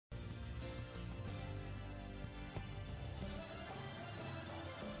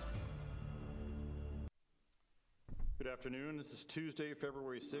Good afternoon. This is Tuesday,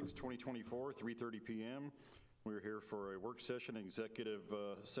 February 6, 2024, 3:30 p.m. We're here for a work session, executive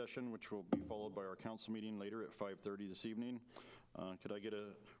session, which will be followed by our council meeting later at 5:30 this evening. Could I get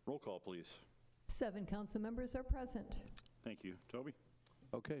a roll call, please? 7 council members are present. Thank you. Toby?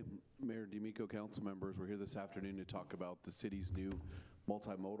 Okay, Mayor D'Amico, council members, we're here this afternoon to talk about the city's new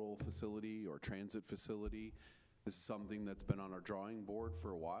multimodal facility or transit facility. This is something that's been on our drawing board for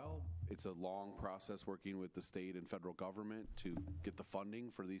a while. It's a long process working with the state and federal government to get the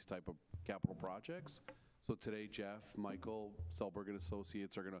funding for these type of capital projects. So today, Jeff, Michael, Selberg and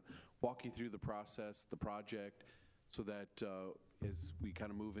Associates are going to walk you through the process, the project, so that as we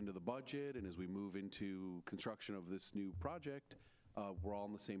kind of move into the budget and as we move into construction of this new project, we're all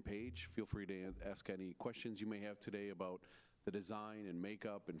on the same page. Feel free to ask any questions you may have today about the design and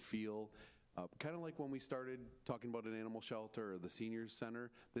makeup and feel. Kind of like when we started talking about an animal shelter or the seniors center,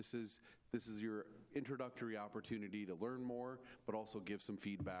 this is your introductory opportunity to learn more, but also give some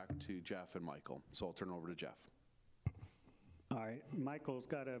feedback to Jeff and Michael. So I'll turn it over to Jeff. All right, Michael's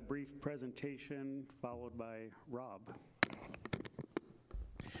got a brief presentation followed by Rob.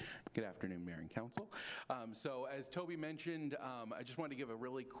 Good afternoon, Mayor and Council. So as Toby mentioned, I just wanted to give a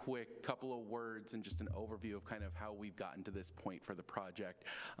really quick couple of words and just an overview of kind of how we've gotten to this point for the project.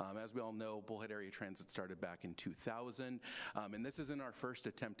 As we all know, Bullhead Area Transit started back in 2000, and this isn't our first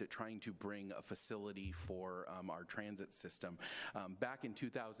attempt at trying to bring a facility for our transit system. Back in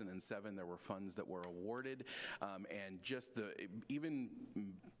 2007, there were funds that were awarded, and just even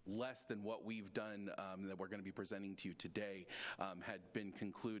less than what we've done that we're going to be presenting to you today had been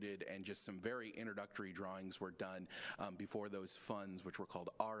concluded, and just some very introductory drawings were done before those funds, which were called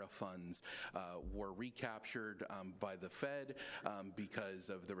ARA funds, were recaptured by the Fed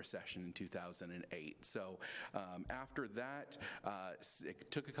because of the recession in 2008. So after that, it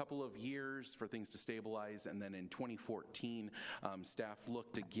took a couple of years for things to stabilize, and then in 2014, staff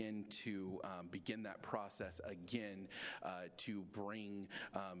looked again to begin that process again to bring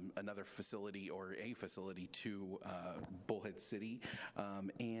another facility or a facility to Bullhead City.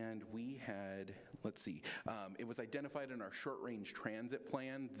 And we had, let's see, it was identified in our short-range transit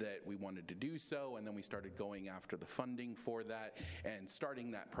plan that we wanted to do so, and then we started going after the funding for that and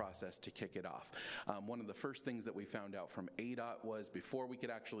starting that process to kick it off. One of the first things that we found out from ADOT was before we could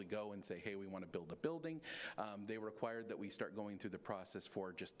actually go and say, hey, we want to build a building, they required that we start going through the process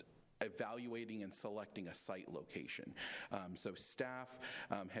for just evaluating and selecting a site location. So staff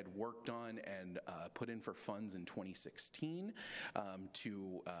had worked on and put in for funds in 2016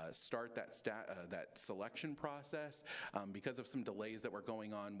 to start that selection process. Because of some delays that were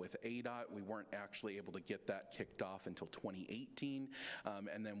going on with ADOT, we weren't actually able to get that kicked off until 2018.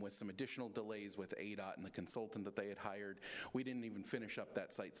 And then with some additional delays with ADOT and the consultant that they had hired, we didn't even finish up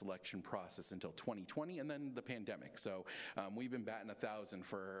that site selection process until 2020, and then the pandemic. So we've been batting 1,000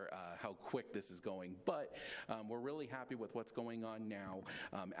 for how quick this is going, but we're really happy with what's going on now.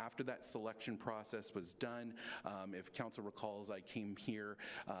 After that selection process was done, if council recalls, I came here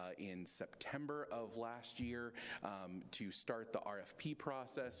in September of last year to start the RFP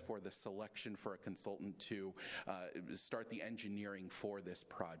process for the selection for a consultant to start the engineering for this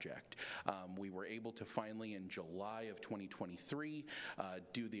project. We were able to finally in July of 2023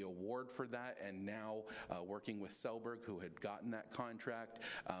 do the award for that, and now working with Selberg, who had gotten that contract,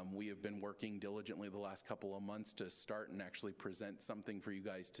 we have been working diligently the last couple of months to start and actually present something for you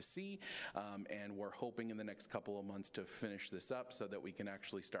guys to see, and we're hoping in the next couple of months to finish this up so that we can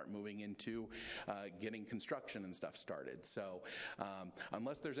actually start moving into getting construction and stuff started. So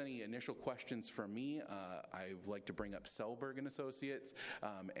unless there's any initial questions for me, I'd like to bring up Selberg and Associates,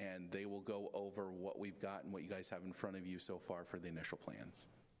 and they will go over what we've got and what you guys have in front of you so far for the initial plans.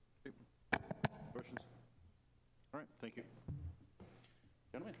 Questions? All right, thank you.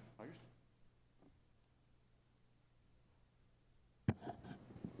 Gentlemen, all yours.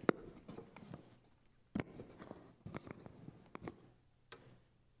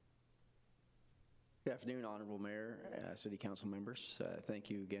 Good afternoon, Honorable Mayor, City Council members. Thank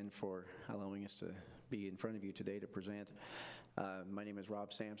you again for allowing us to be in front of you today to present. My name is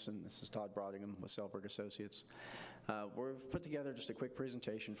Rob Sampson. This is Todd Brodingham with Selberg Associates. We've put together just a quick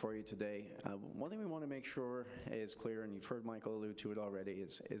presentation for you today. One thing we want to make sure is clear, and you've heard Michael allude to it already,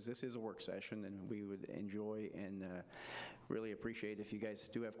 is this is a work session, and we would enjoy and really appreciate if you guys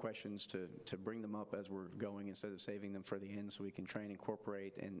do have questions to bring them up as we're going instead of saving them for the end, so we can try and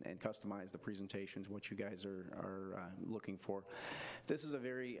incorporate and customize the presentations, what you guys are looking for. This is a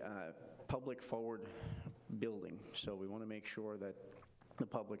very public forward building, so we want to make sure that the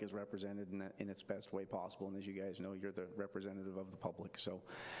public is represented in its best way possible. And as you guys know, you're the representative of the public. So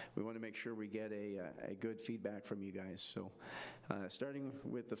we want to make sure we get a good feedback from you guys. So starting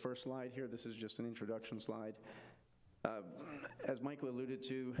with the first slide here, this is just an introduction slide. As Michael alluded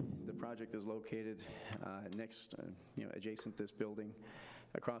to, the project is located next, adjacent this building.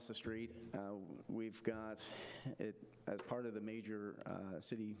 Across the street, we've got it as part of the major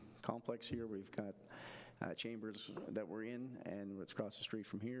city complex here. We've got chambers that we're in, and it's across the street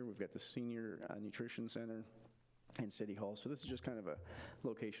from here. We've got the Senior Nutrition Center and City Hall. So this is just kind of a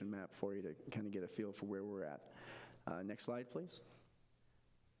location map for you to kind of get a feel for where we're at. Next slide, please.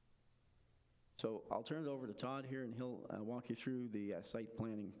 So I'll turn it over to Todd here, and he'll walk you through the site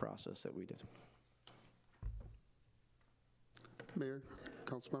planning process that we did. Mayor,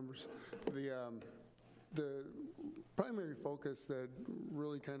 council members, the primary focus that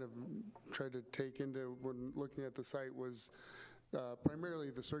really kind of tried to take into when looking at the site was primarily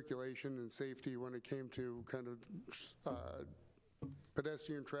the circulation and safety when it came to kind of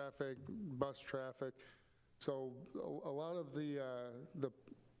pedestrian traffic, bus traffic. So a lot of the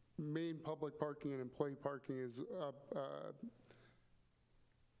main public parking and employee parking is up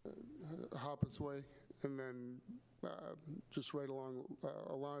Hoppus Way, and then just right along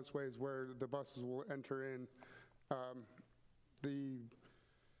Alana's Way is where the buses will enter in.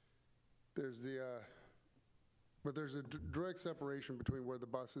 There's a direct separation between where the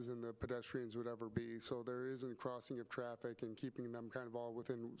buses and the pedestrians would ever be, so there isn't crossing of traffic and keeping them kind of all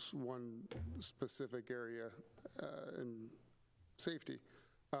within one specific area and safety.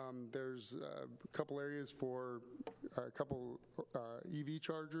 There's a couple areas for a couple EV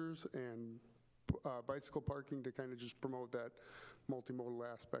chargers and bicycle parking to kind of just promote that multimodal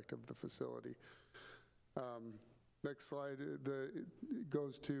aspect of the facility. Next slide, it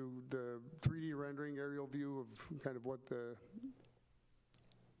goes to the 3D rendering aerial view of kind of what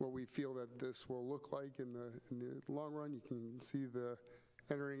we feel that this will look like in the long run. You can see the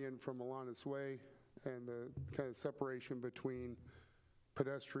entering in from Alana's Way and the kind of separation between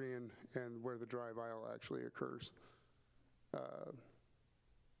pedestrian and where the drive aisle actually occurs.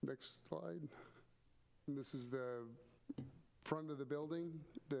 Next slide. And this is the front of the building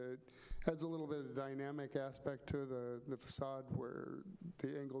that adds a little bit of dynamic aspect to the facade where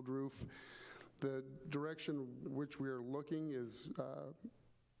the angled roof. The direction which we are looking is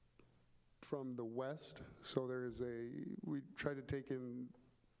from the west. So we try to take in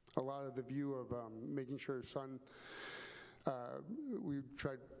a lot of the view of making sure sun, we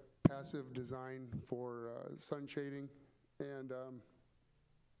tried passive design for sun shading, and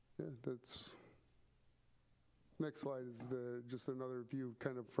yeah, that's. Next slide is just another view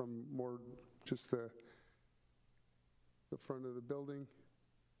kind of from more just the front of the building,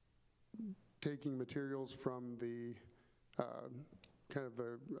 taking materials from the kind of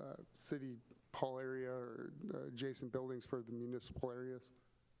the city hall area or adjacent buildings for the municipal areas.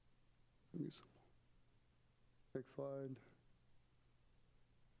 Next slide.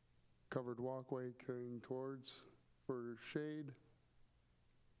 Covered walkway going towards for shade.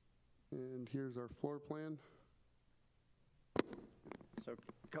 And here's our floor plan. So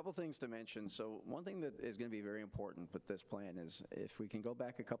a couple things to mention. So one thing that is going to be very important with this plan is if we can go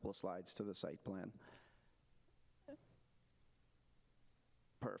back a couple of slides to the site plan.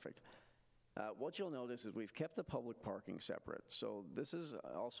 Perfect. What you'll notice is we've kept the public parking separate. So this is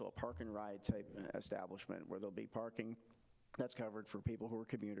also a park and ride type establishment where there'll be parking that's covered for people who are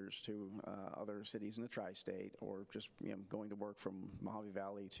commuters to other cities in the tri-state, or just going to work from Mojave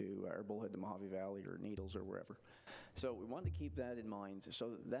Valley to or Bullhead to Mojave Valley or Needles or wherever. So we wanted to keep that in mind.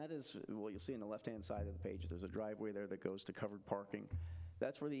 So that is what you'll see on the left-hand side of the page. There's a driveway there that goes to covered parking.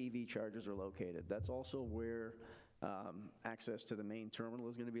 That's where the EV chargers are located. That's also where access to the main terminal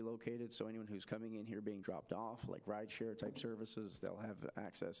is going to be located. So anyone who's coming in here being dropped off, like rideshare type services, they'll have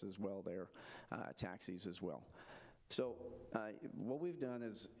access as well there, taxis as well. So what we've done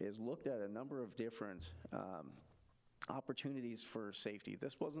is looked at a number of different opportunities for safety.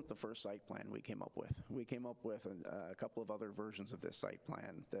 This wasn't the first site plan we came up with. We came up with a couple of other versions of this site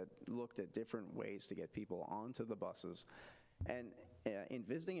plan that looked at different ways to get people onto the buses. And in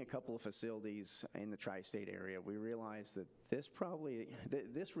visiting a couple of facilities in the tri-state area, we realized that this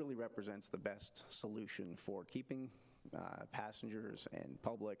really represents the best solution for keeping passengers and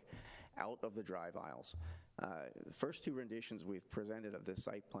public out of the drive aisles. The first two renditions we've presented of this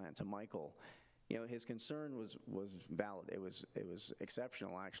site plan to Michael, his concern was valid. It was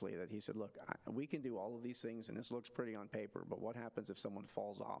exceptional, actually, that he said, look, we can do all of these things, and this looks pretty on paper, but what happens if someone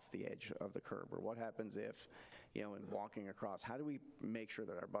falls off the edge of the curb? Or what happens if, in walking across, how do we make sure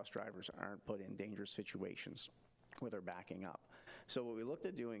that our bus drivers aren't put in dangerous situations where they're backing up? So what we looked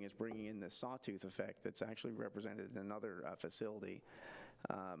at doing is bringing in this sawtooth effect that's actually represented in another facility,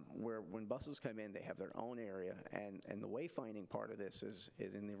 where when buses come in, they have their own area, and the wayfinding part of this is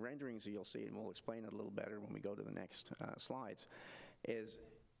in the renderings that you'll see, and we'll explain it a little better when we go to the next slides, is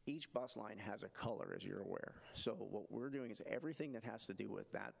each bus line has a color, as you're aware. So what we're doing is everything that has to do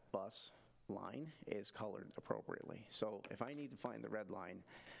with that bus line is colored appropriately. So if I need to find the red line,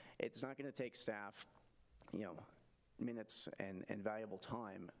 it's not going to take staff, minutes and valuable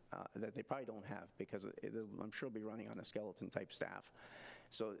time that they probably don't have, because I'm sure it'll be running on a skeleton type staff.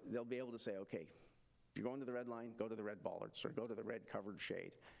 So they'll be able to say, okay, if you're going to the red line, go to the red bollards, or go to the red covered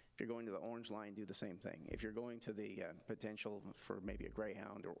shade. If you're going to the orange line, do the same thing. If you're going to the potential for maybe a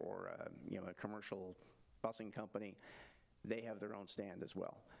Greyhound or a commercial busing company, they have their own stand as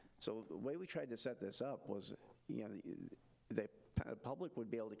well. So the way we tried to set this up was, the public would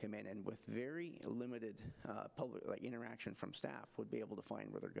be able to come in and with very limited public interaction from staff would be able to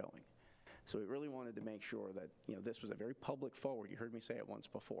find where they're going. So we really wanted to make sure that this was a very public forward. You heard me say it once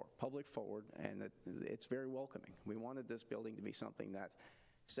before, public forward, and that it's very welcoming. We wanted this building to be something that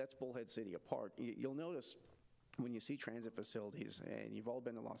sets Bullhead City apart. You'll notice when you see transit facilities, and you've all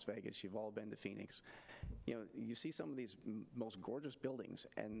been to Las Vegas, you've all been to Phoenix, you see some of these most gorgeous buildings,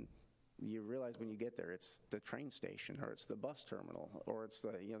 and you realize when you get there, it's the train station, or it's the bus terminal, or it's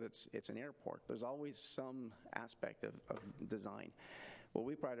it's an airport. There's always some aspect of design. What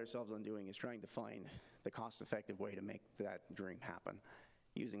we pride ourselves on doing is trying to find the cost-effective way to make that dream happen,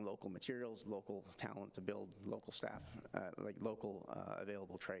 using local materials, local talent to build, local staff, local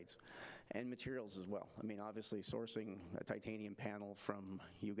available trades, and materials as well. I mean, obviously, sourcing a titanium panel from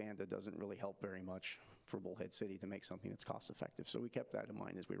Uganda doesn't really help very much for Bullhead City to make something that's cost-effective. So we kept that in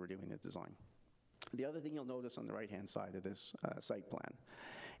mind as we were doing the design. The other thing you'll notice on the right-hand side of this site plan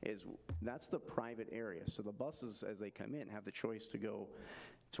is that's the private area. So the buses, as they come in, have the choice to go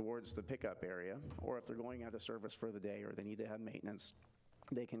towards the pickup area, or if they're going out of service for the day or they need to have maintenance,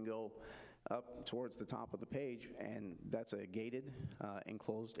 they can go up towards the top of the page, and that's a gated,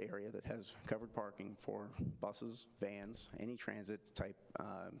 enclosed area that has covered parking for buses, vans, any transit-type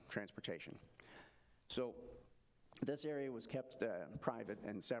transportation. So this area was kept private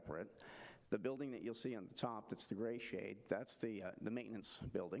and separate. The building that you'll see on the top, that's the gray shade, that's the maintenance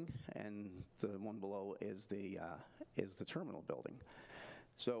building, and the one below is the terminal building.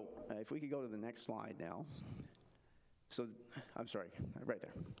 So if we could go to the next slide now. So, I'm sorry, right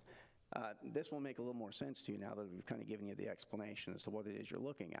there. This will make a little more sense to you now that we've kind of given you the explanation as to what it is you're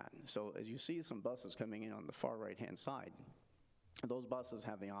looking at. So as you see some buses coming in on the far right-hand side, those buses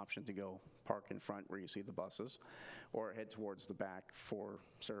have the option to go park in front where you see the buses, or head towards the back for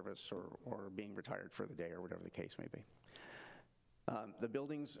service or being retired for the day, or whatever the case may be. The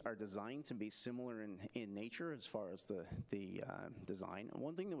buildings are designed to be similar in nature as far as the design.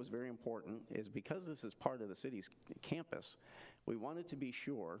 One thing that was very important is because this is part of the city's campus, we wanted to be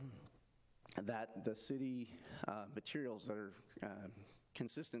sure that the city materials that are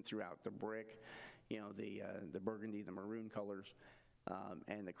consistent throughout, the brick, the burgundy, the maroon colors,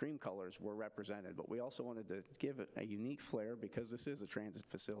 and the cream colors were represented. But we also wanted to give it a unique flair because this is a transit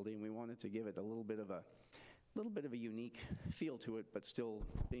facility, and we wanted to give it a little bit of a unique feel to it, but still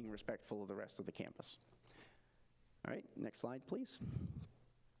being respectful of the rest of the campus. All right, next slide, please.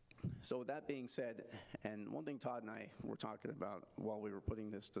 So with that being said, and one thing Todd and I were talking about while we were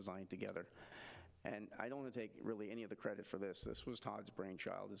putting this design together, and I don't want to take really any of the credit for this. This was Todd's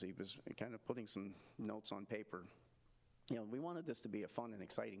brainchild as he was kind of putting some notes on paper. We wanted this to be a fun and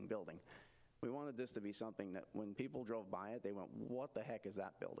exciting building. We wanted this to be something that when people drove by it, they went, what the heck is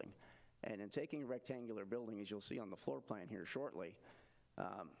that building? And in taking a rectangular building, as you'll see on the floor plan here shortly,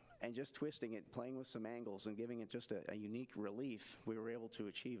 and just twisting it, playing with some angles and giving it just a unique relief, we were able to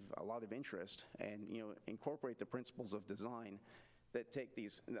achieve a lot of interest and incorporate the principles of design that take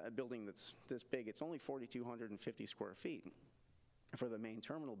a building that's this big. It's only 4,250 square feet for the main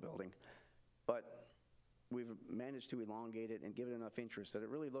terminal building, but we've managed to elongate it and give it enough interest that it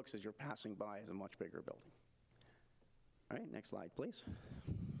really looks as you're passing by as a much bigger building. All right, next slide, please.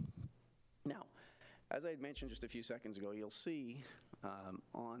 Now, as I had mentioned just a few seconds ago, you'll see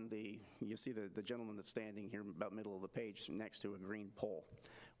the gentleman that's standing here about middle of the page next to a green pole.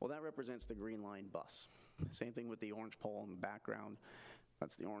 Well, that represents the Green Line bus. Same thing with the orange pole in the background.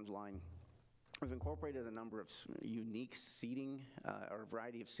 That's the orange line. We've incorporated a number of unique seating or a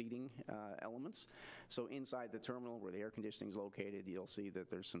variety of seating elements. So inside the terminal where the air conditioning is located, you'll see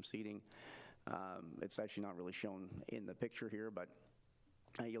that there's some seating. It's actually not really shown in the picture here, but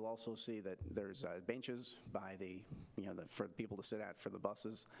you'll also see that there's benches by for people to sit at for the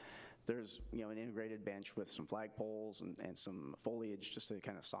buses. There's, an integrated bench with some flagpoles and some foliage just to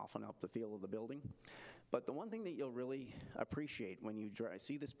kind of soften up the feel of the building. But the one thing that you'll really appreciate when you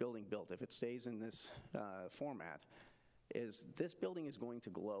see this building built, if it stays in this format, is this building is going to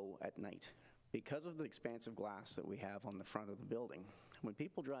glow at night. Because of the expansive glass that we have on the front of the building, when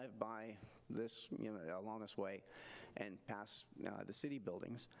people drive by this, along this way and pass the city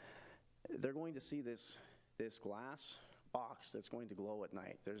buildings, they're going to see this glass box that's going to glow at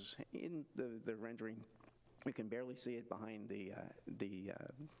night. There's, in the rendering, you can barely see it behind the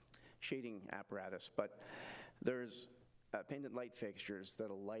shading apparatus, but there's pendant light fixtures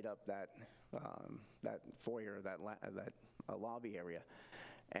that'll light up that foyer, that lobby area,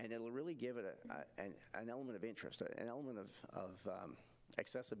 and it'll really give it an element of interest, an element of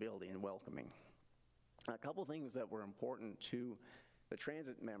accessibility and welcoming. A couple things that were important to the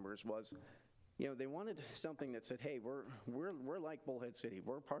transit members was, they wanted something that said, hey, we're like Bullhead City.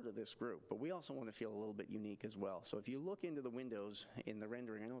 We're part of this group, but we also want to feel a little bit unique as well. So if you look into the windows in the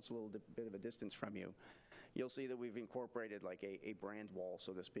rendering, I know it's a little bit of a distance from you, you'll see that we've incorporated like a brand wall,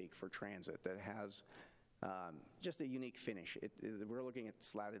 so to speak, for transit that has just a unique finish. We're looking at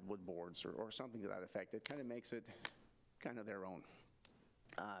slatted wood boards or something to that effect. It kind of makes it kind of their own.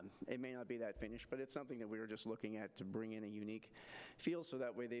 It may not be that finished, but it's something that we were just looking at to bring in a unique feel, so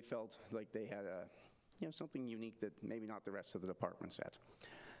that way they felt like they had something unique that maybe not the rest of the departments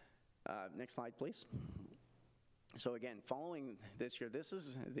had. Next slide, please. So again, following this here, this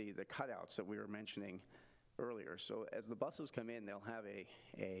is the cutouts that we were mentioning earlier. So as the buses come in, they'll have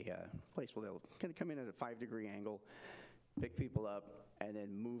a place where they'll kind of come in at a 5-degree angle, pick people up, and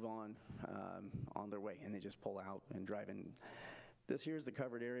then move on their way, and they just pull out and drive in. This here is the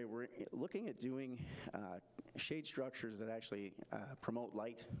covered area. We're looking at doing shade structures that actually promote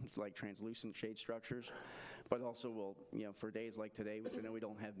light, like translucent shade structures, but also will, for days like today, which I know we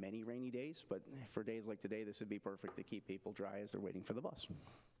don't have many rainy days, but for days like today, this would be perfect to keep people dry as they're waiting for the bus.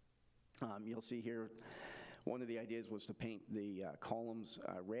 You'll see here, one of the ideas was to paint the columns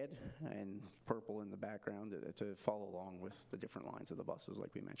red and purple in the background to follow along with the different lines of the buses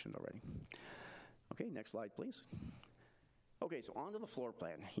like we mentioned already. Okay, next slide, please. Okay, so onto the floor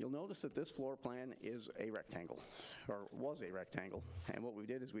plan. You'll notice that this floor plan is a rectangle, or was a rectangle, and what we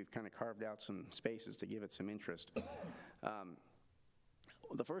did is we've kind of carved out some spaces to give it some interest.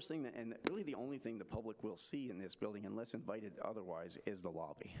 The first thing, and really the only thing the public will see in this building, unless invited otherwise, is the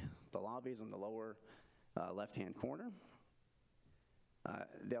lobby. The lobby is in the lower left-hand corner.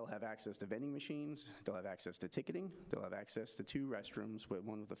 They'll have access to vending machines, they'll have access to ticketing, they'll have access to 2 restrooms,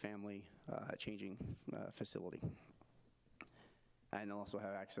 one with a family changing facility. And they'll also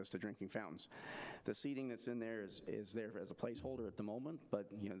have access to drinking fountains. The seating that's in there is there as a placeholder at the moment, but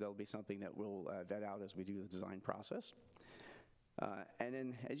there'll be something that we'll vet out as we do the design process. And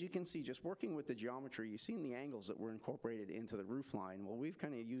then, as you can see, just working with the geometry, you've seen the angles that were incorporated into the roof line. Well, we've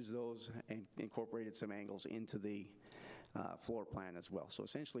kind of used those and incorporated some angles into the floor plan as well. So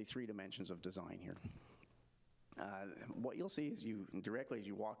essentially 3 dimensions of design here. What you'll see is directly as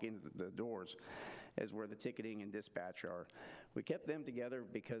you walk into the doors is where the ticketing and dispatch are. We kept them together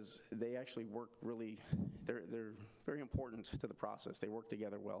because they actually work they're very important to the process. They work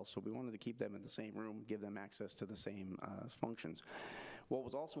together well, so we wanted to keep them in the same room, give them access to the same functions. What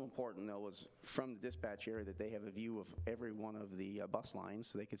was also important, though, was from the dispatch area that they have a view of every one of the bus lines,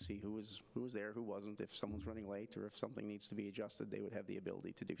 so they could see who was there, who wasn't. If someone's running late or if something needs to be adjusted, they would have the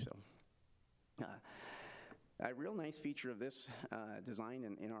ability to do so. A real nice feature of this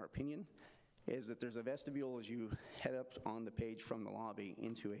design, in our opinion, is that there's a vestibule as you head up on the page from the lobby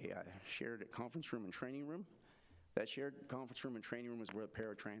into a shared conference room and training room. That shared conference room and training room is where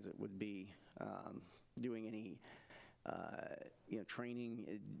paratransit would be doing any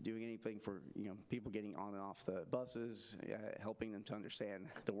training, doing anything for people getting on and off the buses, helping them to understand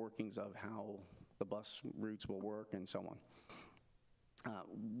the workings of how the bus routes will work and so on.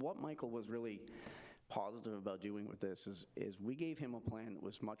 What Michael was really positive about doing with this is we gave him a plan that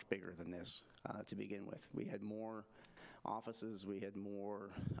was much bigger than this to begin with. We had more offices, we had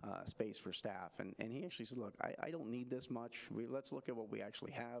more space for staff, and he actually said, look, I don't need this much. Let's look at what we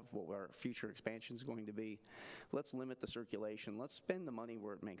actually have, what our future expansion is going to be. Let's limit the circulation. Let's spend the money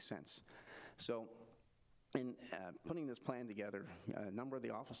where it makes sense. So in putting this plan together, a number of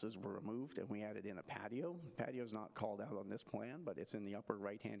the offices were removed and we added in a patio. Patio's not called out on this plan, but it's in the upper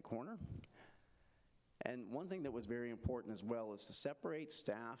right-hand corner. And one thing that was very important as well is to separate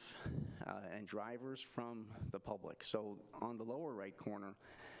staff and drivers from the public. So on the lower right corner,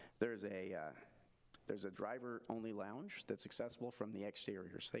 there's a driver-only lounge that's accessible from the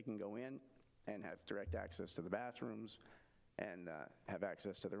exterior. So they can go in and have direct access to the bathrooms and have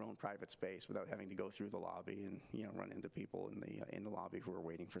access to their own private space without having to go through the lobby and, run into people in the lobby who are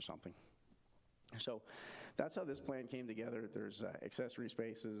waiting for something. So that's how this plan came together. There's accessory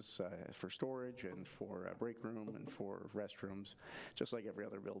spaces for storage and for break room and for restrooms, just like every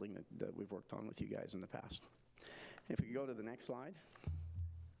other building that we've worked on with you guys in the past. If we could go to the next slide,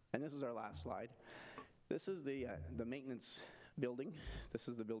 and this is our last slide. This is the maintenance building. This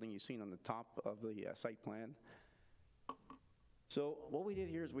is the building you've seen on the top of the site plan. So what we did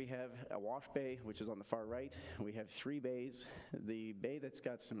here is we have a wash bay, which is on the far right. We have 3 bays. The bay that's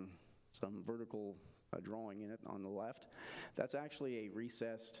got some vertical drawing in it on the left, that's actually a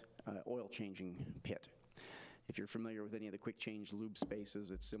recessed oil changing pit. If you're familiar with any of the quick change lube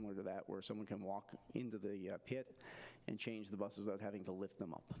spaces, it's similar to that, where someone can walk into the pit and change the buses without having to lift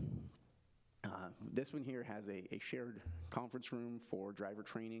them up. This one here has a shared conference room for driver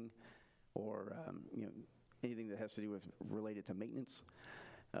training or anything that has to do with related to maintenance.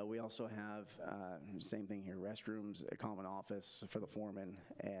 We also have, same thing here, restrooms, a common office for the foreman,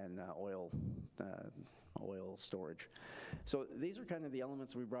 and oil storage. So these are kind of the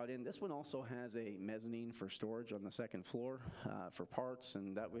elements we brought in. This one also has a mezzanine for storage on the second floor for parts,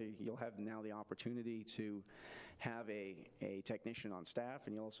 and that way you'll have now the opportunity to have a technician on staff,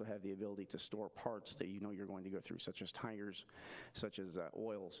 and you also have the ability to store parts that you know you're going to go through, such as tires, such as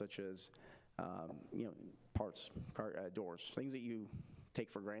oil, such as parts, doors, things that you take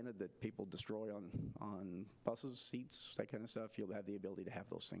for granted that people destroy on buses, seats, that kind of stuff. You'll have the ability to have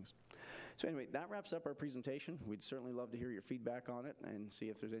those things. So anyway, that wraps up our presentation. We'd certainly love to hear your feedback on it and see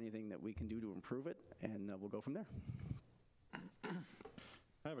if there's anything that we can do to improve it, and we'll go from there.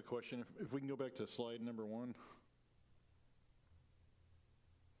 I have a question. If we can go back to slide number 1.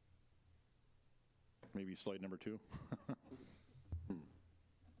 Maybe slide number 2.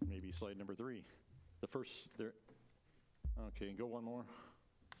 Maybe slide number 3. The first there. Okay, go one more.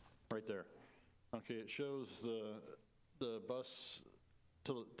 Right there. Okay, it shows the bus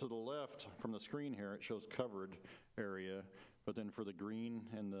to the left from the screen here. It shows covered area, but then for the green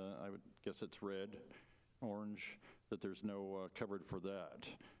and I would guess it's red, orange, that there's no covered for that.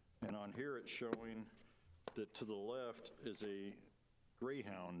 And on here it's showing that to the left is a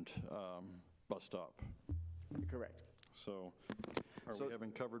Greyhound bus stop. Correct. So are we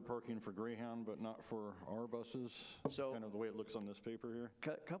having covered parking for Greyhound but not for our buses? So kind of the way it looks on this paper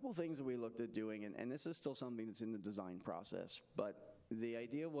here? Couple things that we looked at doing, and this is still something that's in the design process, but the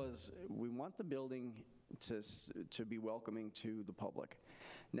idea was we want the building to be welcoming to the public.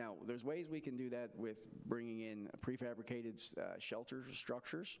 Now, there's ways we can do that with bringing in prefabricated shelter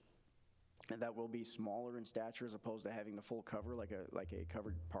structures, and that will be smaller in stature as opposed to having the full cover like a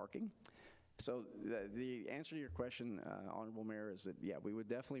covered parking. So the answer to your question, Honorable Mayor, is that, yeah, we would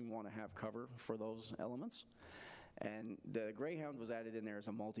definitely want to have cover for those elements. And the Greyhound was added in there as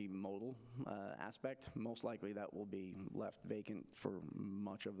a multimodal aspect. Most likely that will be left vacant for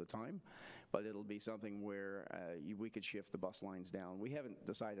much of the time, but it'll be something where we could shift the bus lines down. We haven't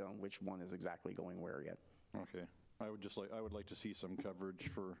decided on which one is exactly going where yet. Okay. I would like to see some coverage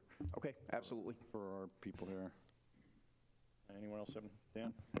for. Okay, absolutely. For our people here. Anyone else have?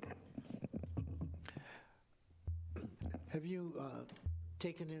 Dan? Have you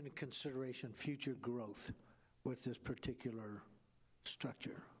taken into consideration future growth with this particular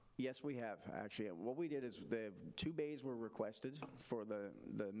structure? Yes, we have, actually. What we did is the 2 bays were requested for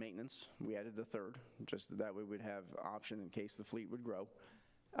the maintenance. We added the 3rd, just that we would have option in case the fleet would grow.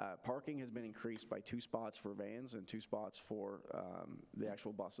 Parking has been increased by 2 spots for vans and 2 spots for the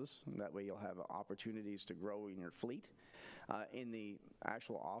actual buses. And that way you'll have opportunities to grow in your fleet. In the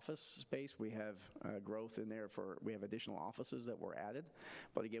actual office space, we have growth in there we have additional offices that were added.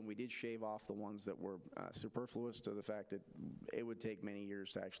 But again, we did shave off the ones that were superfluous to the fact that it would take many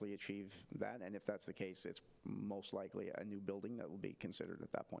years to actually achieve that. And if that's the case, it's most likely a new building that will be considered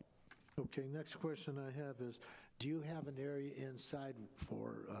at that point. Okay, next question I have is, do you have an area inside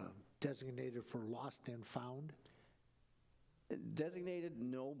for designated for lost and found? Designated,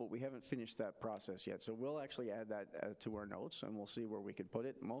 no, but we haven't finished that process yet. So we'll actually add that to our notes, and we'll see where we could put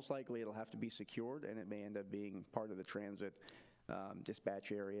it. Most likely it'll have to be secured, and it may end up being part of the transit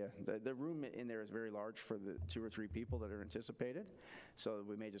dispatch area. The room in there is very large for the 2 or 3 people that are anticipated, so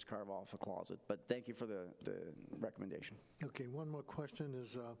we may just carve off a closet. But thank you for the recommendation. Okay, one more question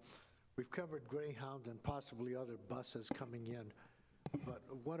is, we've covered Greyhound and possibly other buses coming in, but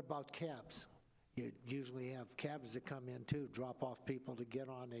what about cabs? You usually have cabs that come in too, drop off people to get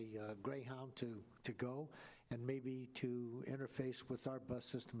on a Greyhound to go, and maybe to interface with our bus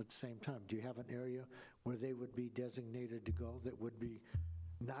system at the same time. Do you have an area where they would be designated to go that would be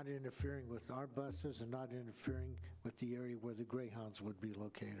not interfering with our buses and not interfering with the area where the Greyhounds would be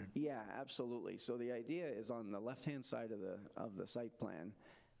located? Yeah, absolutely. So the idea is on the left-hand side of the site plan,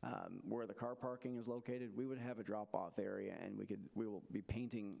 where the car parking is located, we would have a drop-off area, and we will be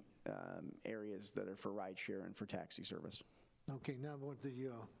painting areas that are for rideshare and for taxi service. Okay, now what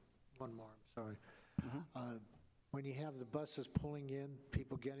one more, I'm sorry. When you have the buses pulling in,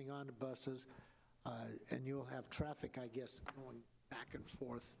 people getting on the buses, and you'll have traffic, I guess, going back and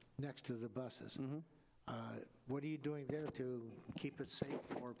forth next to the buses. What are you doing there to keep it safe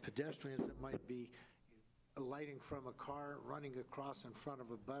for pedestrians that might be alighting from a car, running across in front of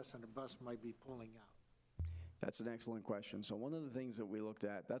a bus, and a bus might be pulling out? That's an excellent question. So one of the things that we looked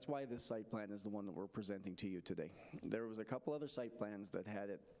at, that's why this site plan is the one that we're presenting to you today. There was a couple other site plans that had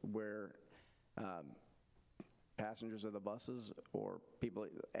it where passengers of the buses or people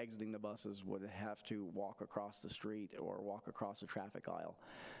exiting the buses would have to walk across the street or walk across a traffic aisle.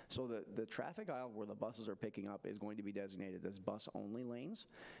 So the traffic aisle where the buses are picking up is going to be designated as bus-only lanes.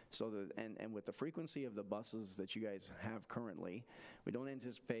 So and with the frequency of the buses that you guys have currently, we don't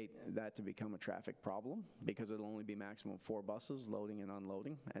anticipate that to become a traffic problem because it'll only be maximum 4 buses loading and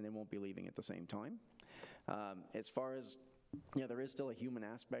unloading, and they won't be leaving at the same time. As far as there is still a human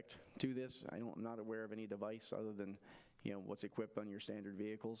aspect to this. I'm not aware of any device other than, what's equipped on your standard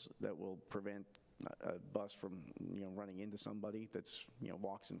vehicles that will prevent a bus from, running into somebody that's,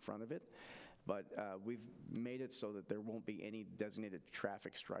 walks in front of it. But we've made it so that there won't be any designated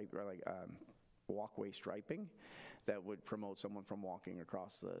traffic stripe or walkway striping that would promote someone from walking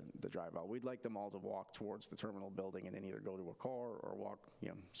across the drive aisle. We'd like them all to walk towards the terminal building and then either go to a car or walk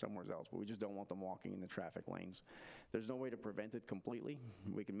somewhere else, but we just don't want them walking in the traffic lanes. There's no way to prevent it completely.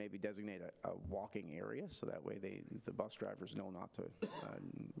 We can maybe designate a walking area so that way the bus drivers know not to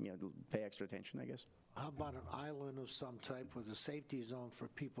pay extra attention, I guess. How about an island of some type with a safety zone for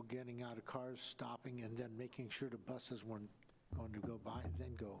people getting out of cars, stopping, and then making sure the buses weren't going to go by and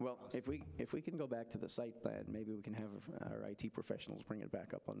then go Well, across? if we can go back to the site plan, maybe we can have our IT professionals bring it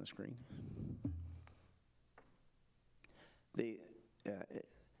back up on the screen.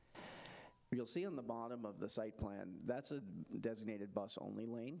 You'll see on the bottom of the site plan, that's a designated bus-only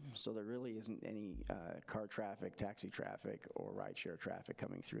lane, so there really isn't any car traffic, taxi traffic, or rideshare traffic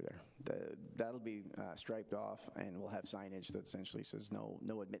coming through there. That'll be striped off, and we'll have signage that essentially says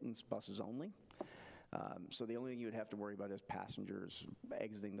no admittance, buses only. So the only thing you would have to worry about is passengers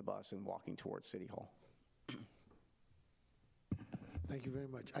exiting the bus and walking towards City Hall. Thank you very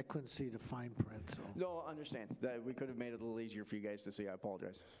much. I couldn't see the fine print, so. No, understand. That we could have made it a little easier for you guys to see. I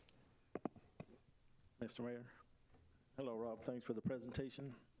apologize. Mr. Mayor. Hello, Rob. Thanks for the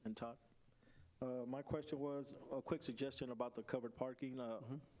presentation and talk. My question was a quick suggestion about the covered parking,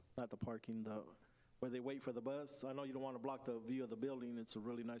 not the parking, where they wait for the bus. I know you don't want to block the view of the building. It's a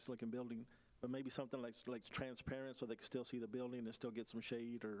really nice looking building. But maybe something like transparent so they can still see the building and still get some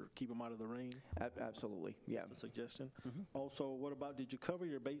shade or keep them out of the rain. Absolutely, yeah. That's a suggestion. Also, what about, did you cover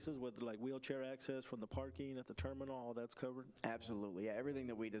your bases with like wheelchair access from the parking at the terminal? All that's covered? Absolutely, yeah. Everything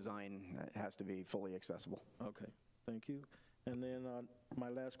that we design has to be fully accessible. Okay, thank you. And then my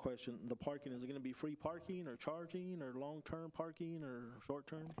last question, the parking, is it going to be free parking or charging or long-term parking or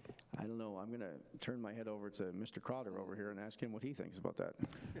short-term? I don't know. I'm going to turn my head over to Mr. Crowder over here and ask him what he thinks about that.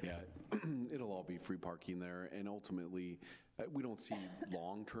 Yeah, it'll all be free parking there, and ultimately, we don't see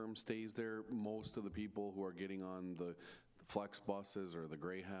long-term stays there. Most of the people who are getting on the flex buses or the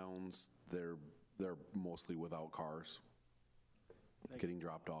Greyhounds, they're mostly without cars, getting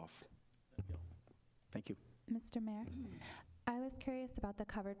dropped off. Thank you. Mr. Mayor, I was curious about the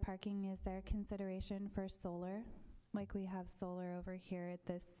covered parking. Is there consideration for solar? Like we have solar over here at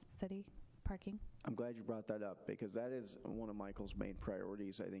this city parking? I'm glad you brought that up because that is one of Michael's main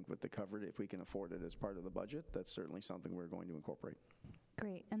priorities, I think, with the covered. If we can afford it as part of the budget, that's certainly something we're going to incorporate.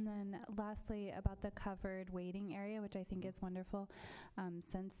 Great. And then lastly, about the covered waiting area, which I think is wonderful.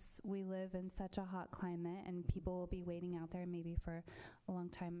 Since we live in such a hot climate and people will be waiting out there maybe for a long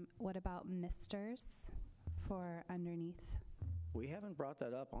time, what about misters for underneath? We haven't brought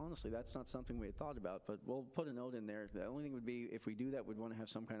that up. Honestly, that's not something we had thought about, but we'll put a note in there. The only thing would be, if we do that, we'd want to have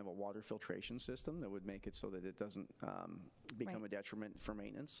some kind of a water filtration system that would make it so that it doesn't become a detriment for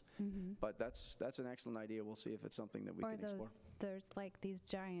maintenance. But that's an excellent idea. We'll see if it's something that we can explore. There's like these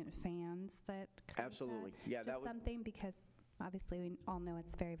giant fans that Absolutely. Yeah, that would something, because obviously we all know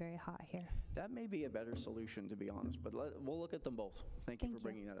it's very, very hot here. That may be a better solution, to be honest, but we'll look at them both. Thank you for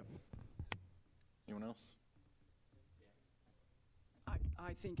bringing that up. Anyone else?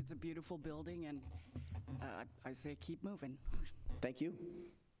 I think it's a beautiful building, and I say keep moving. Thank you.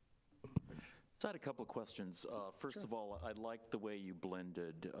 So I had a couple of questions. First of all, I like the way you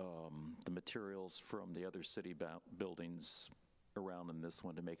blended the materials from the other city buildings around in this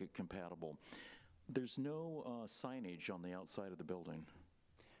one to make it compatible. There's no signage on the outside of the building.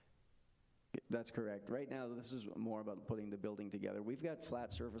 That's correct. Right now, this is more about putting the building together. We've got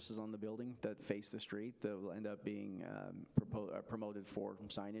flat surfaces on the building that face the street that will end up being promoted for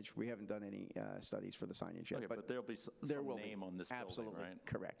signage. We haven't done any studies for the signage yet. Okay, but there'll be some name on this Absolutely. building, right?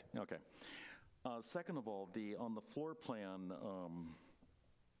 Correct. Okay. Second of all, on the floor plan,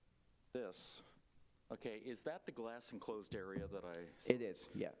 this, okay, is that the glass enclosed area that I? It is,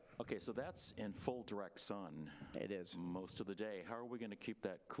 yeah. Okay, so that's in full direct sun. It is. Most of the day. How are we going to keep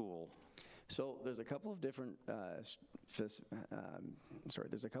that cool? So there's a couple of different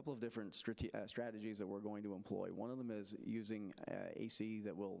strategies that we're going to employ. One of them is using AC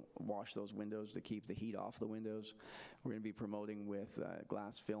that will wash those windows to keep the heat off the windows. We're going to be promoting with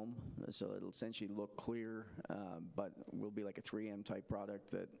glass film, so it'll essentially look clear, but will be like a 3M type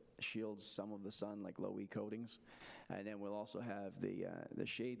product that shields some of the sun, like low E coatings. And then we'll also have the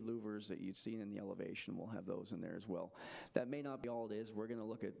shade louvers that you've seen in the elevation. We'll have those in there as well. That may not be all it is. We're going to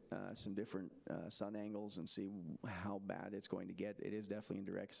look at some different sun angles and see how bad it's going to get. It is definitely in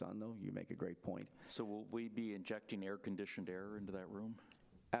direct sun, though. You make a great point. So will we be injecting air-conditioned air into that room?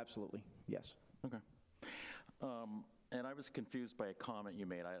 Absolutely, yes. Okay. And I was confused by a comment you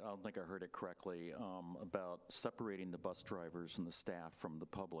made. I don't think I heard it correctly, about separating the bus drivers and the staff from the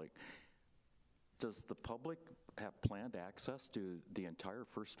public. Does the public have planned access to the entire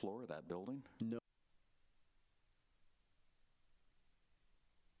first floor of that building? No.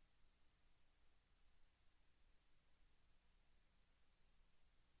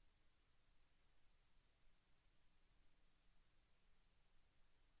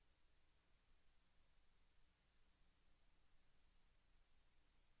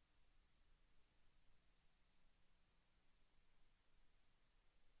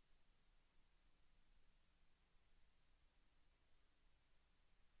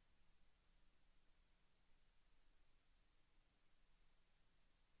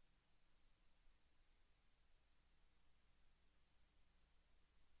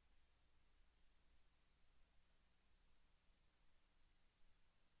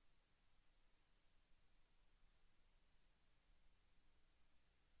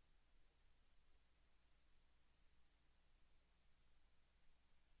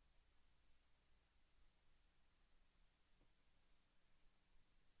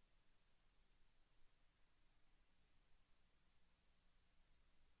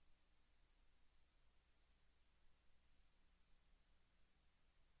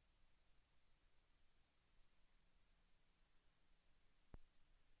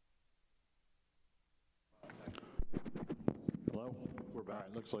 Hello? We're back. All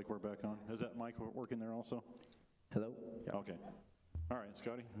right, looks like we're back on. Is that mic working there also? Hello? Yeah. Okay. All right,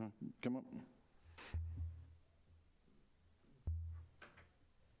 Scotty, come up.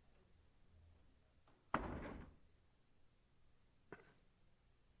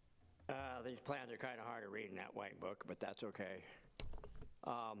 These plans are kind of hard to read in that white book, but that's okay.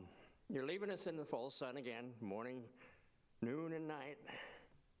 You're leaving us in the full sun again, morning, noon, and night.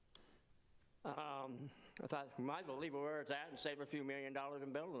 I thought we might as well leave it where it's at and save a few $1 million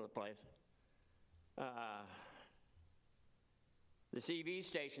in building the place. This EV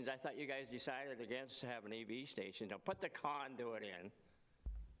stations, I thought you guys decided against having EV stations. Now put the conduit in,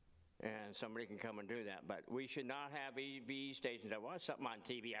 and somebody can come and do that. But we should not have EV stations. I watched something on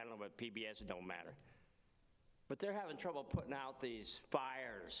TV. I don't know about PBS. It don't matter. But they're having trouble putting out these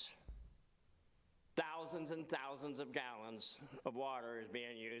fires. Thousands and thousands of gallons of water is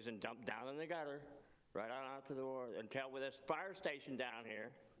being used and dumped down in the gutter, right on out to the water. Until with this fire station down here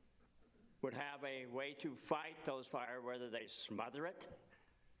would have a way to fight those fires, whether they smother it,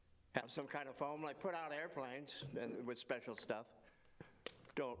 have some kind of foam, like put out airplanes and with special stuff.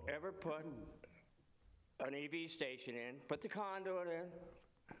 Don't ever put an EV station in, put the conduit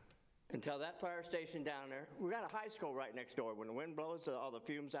in, until that fire station down there. We got a high school right next door. When the wind blows, all the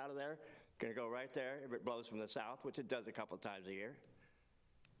fumes out of there, gonna go right there if it blows from the south, which it does a couple of times a year.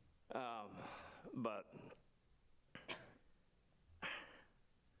 But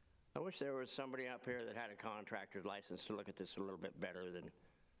I wish there was somebody up here that had a contractor's license to look at this a little bit better than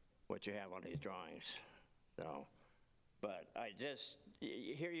what you have on these drawings. So, but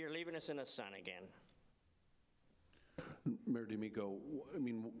here you're leaving us in the sun again. Mayor D'Amico, I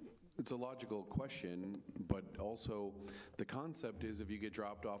mean, it's a logical question, but also the concept is if you get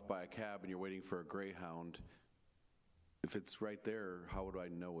dropped off by a cab and you're waiting for a Greyhound, if it's right there, how would I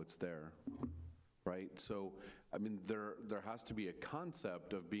know it's there, right? So I mean, there has to be a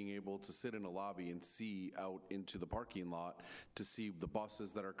concept of being able to sit in a lobby and see out into the parking lot to see the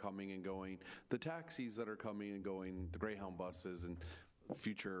buses that are coming and going, the taxis that are coming and going, the Greyhound buses, and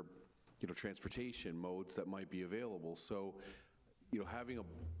future, transportation modes that might be available. So, having a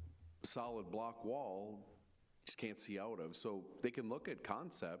solid block wall, you just can't see out of. So they can look at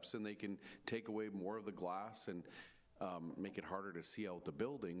concepts and they can take away more of the glass and make it harder to see out the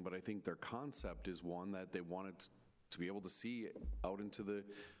building, but I think their concept is one that they wanted to be able to see out into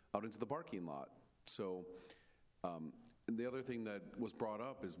the parking lot. So the other thing that was brought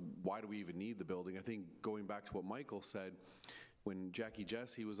up is, why do we even need the building? I think going back to what Michael said, when Jackie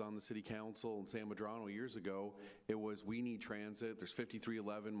Jesse was on the city council and Sam Madrano years ago, it was, we need transit. There's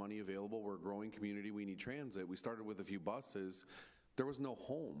 5311 money available. We're a growing community. We need transit. We started with a few buses. There was no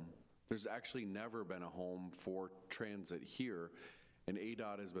home. There's actually never been a home for transit here, and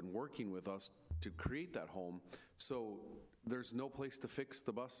ADOT has been working with us to create that home. So there's no place to fix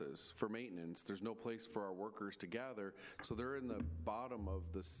the buses for maintenance. There's no place for our workers to gather. So they're in the bottom of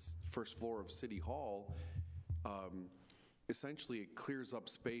the first floor of City Hall. Essentially, it clears up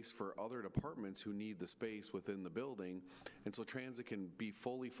space for other departments who need the space within the building, and so transit can be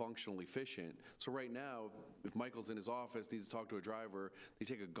fully functional, efficient. So right now, if Michael's in his office, needs to talk to a driver, they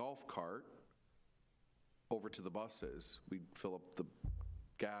take a golf cart over to the buses. We fill up the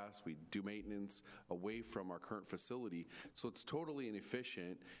gas, we do maintenance away from our current facility. So it's totally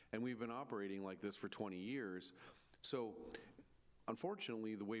inefficient, and we've been operating like this for 20 years. So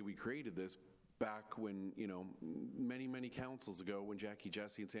unfortunately, the way we created this, back when, many councils ago, when Jackie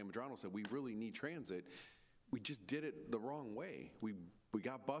Jesse and Sam Madrano said we really need transit, we just did it the wrong way. We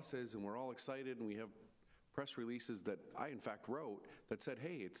got buses and we're all excited, and we have press releases that I in fact wrote that said,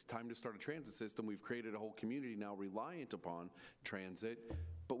 hey, it's time to start a transit system. We've created a whole community now reliant upon transit,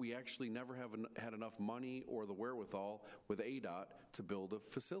 but we actually never have had enough money or the wherewithal with ADOT to build a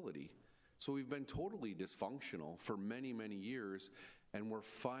facility. So we've been totally dysfunctional for many, many years. And we're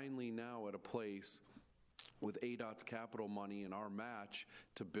finally now at a place with ADOT's capital money and our match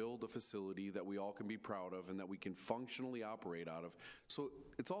to build a facility that we all can be proud of and that we can functionally operate out of. So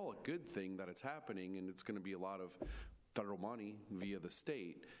it's all a good thing that it's happening, and it's going to be a lot of federal money via the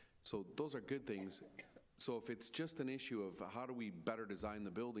state. So those are good things. So if it's just an issue of how do we better design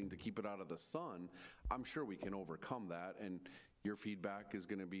the building to keep it out of the sun, I'm sure we can overcome that, and your feedback is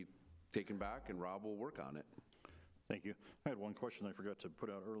going to be taken back, and Rob will work on it. Thank you. I had one question I forgot to put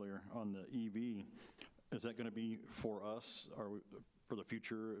out earlier on the EV. Is that going to be for us, or for the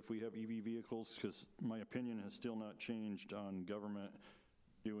future if we have EV vehicles? Because my opinion has still not changed on government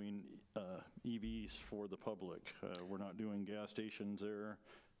doing EVs for the public. We're not doing gas stations there.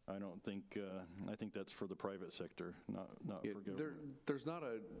 I don't think, I think that's for the private sector, not for government. There's not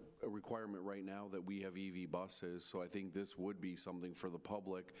a requirement right now that we have EV buses, so I think this would be something for the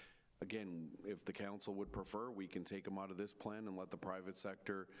public. Again, if the council would prefer, we can take them out of this plan and let the private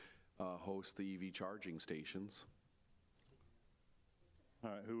sector host the EV charging stations. All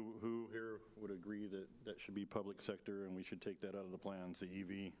right, who here would agree that that should be public sector and we should take that out of the plans, the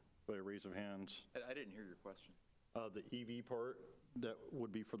EV, by a raise of hands? I didn't hear your question. The EV part, that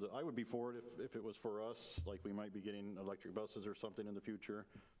would be for the, I would be for it if it was for us, like we might be getting electric buses or something in the future.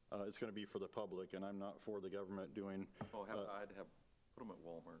 It's going to be for the public, and I'm not for the government doing. Oh, I'd have put them at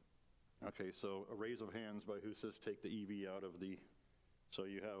Walmart. Okay, so a raise of hands by who says take the EV out of the, so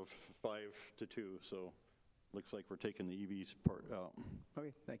you have 5-2, so looks like we're taking the EVs part out.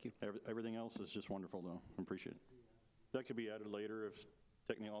 Okay, thank you. Everything else is just wonderful, though. I appreciate it. That could be added later if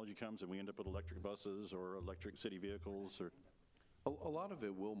technology comes and we end up with electric buses or electric city vehicles. Or a lot of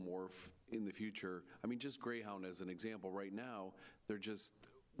it will morph in the future. I mean, just Greyhound as an example, right now, they're just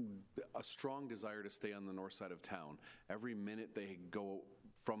a strong desire to stay on the north side of town. Every minute they go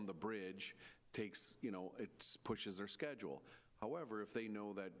from the bridge takes, it pushes their schedule. However, if they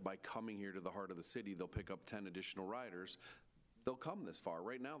know that by coming here to the heart of the city, they'll pick up 10 additional riders, they'll come this far.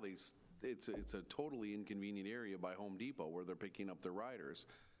 Right now, it's a totally inconvenient area by Home Depot where they're picking up their riders.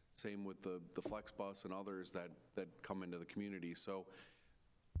 Same with the Flex Bus and others that come into the community. So,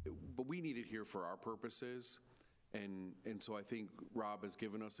 but we need it here for our purposes. And so I think Rob has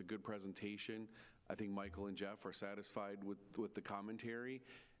given us a good presentation. I think Michael and Jeff are satisfied with the commentary.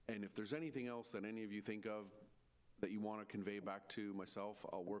 And if there's anything else that any of you think of that you want to convey back to myself,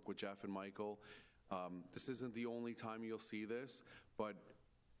 I'll work with Jeff and Michael. This isn't the only time you'll see this, but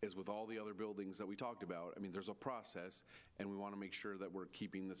as with all the other buildings that we talked about, I mean, there's a process, and we want to make sure that we're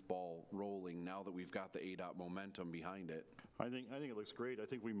keeping this ball rolling now that we've got the ADOT momentum behind it. I think it looks great. I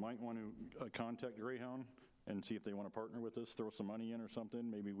think we might want to contact Greyhound and see if they want to partner with us, throw some money in or something.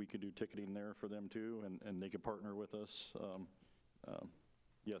 Maybe we could do ticketing there for them too, and they could partner with us.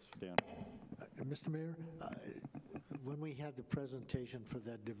 Yes, Dan. Mr. Mayor, when we had the presentation for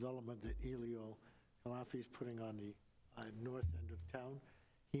that development that Elio Kalafi is putting on the north end of town,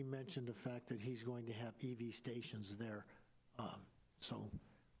 he mentioned the fact that he's going to have EV stations there. So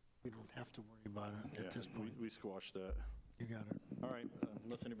we don't have to worry about it at this point. We squashed that. You got it. All right,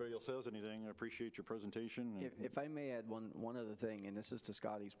 unless anybody else says anything, I appreciate your presentation. If I may add one other thing, and this is to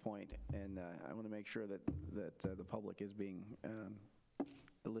Scotty's point, and I want to make sure that the public is being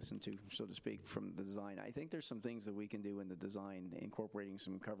listened to, so to speak, from the design. I think there's some things that we can do in the design, incorporating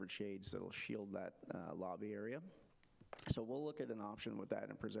some covered shades that'll shield that lobby area. So we'll look at an option with that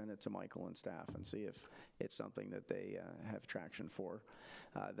and present it to Michael and staff and see if it's something that they have traction for.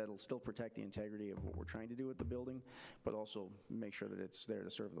 That'll still protect the integrity of what we're trying to do with the building, but also make sure that it's there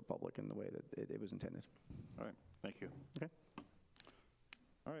to serve the public in the way that it was intended. All right, thank you. Okay.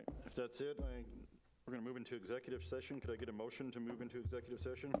 All right, if that's it, we're going to move into executive session. Could I get a motion to move into executive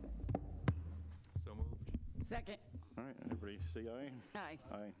session? So moved. Second. All right, everybody say aye. Aye.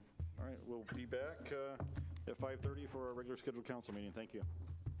 Aye. All right, we'll be back at 5:30 for our regular scheduled council meeting. Thank you.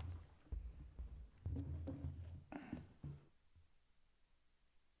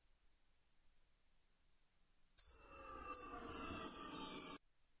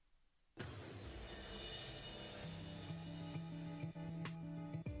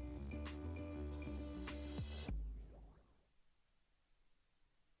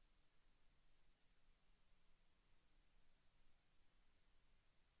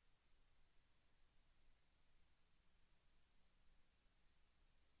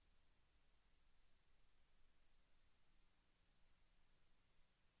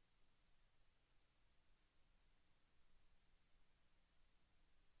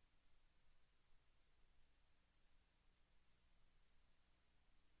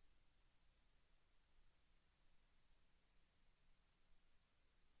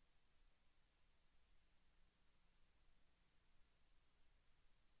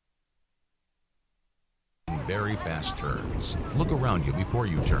 Very fast turns. Look around you before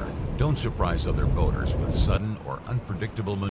you turn. Don't surprise other boaters with sudden or unpredictable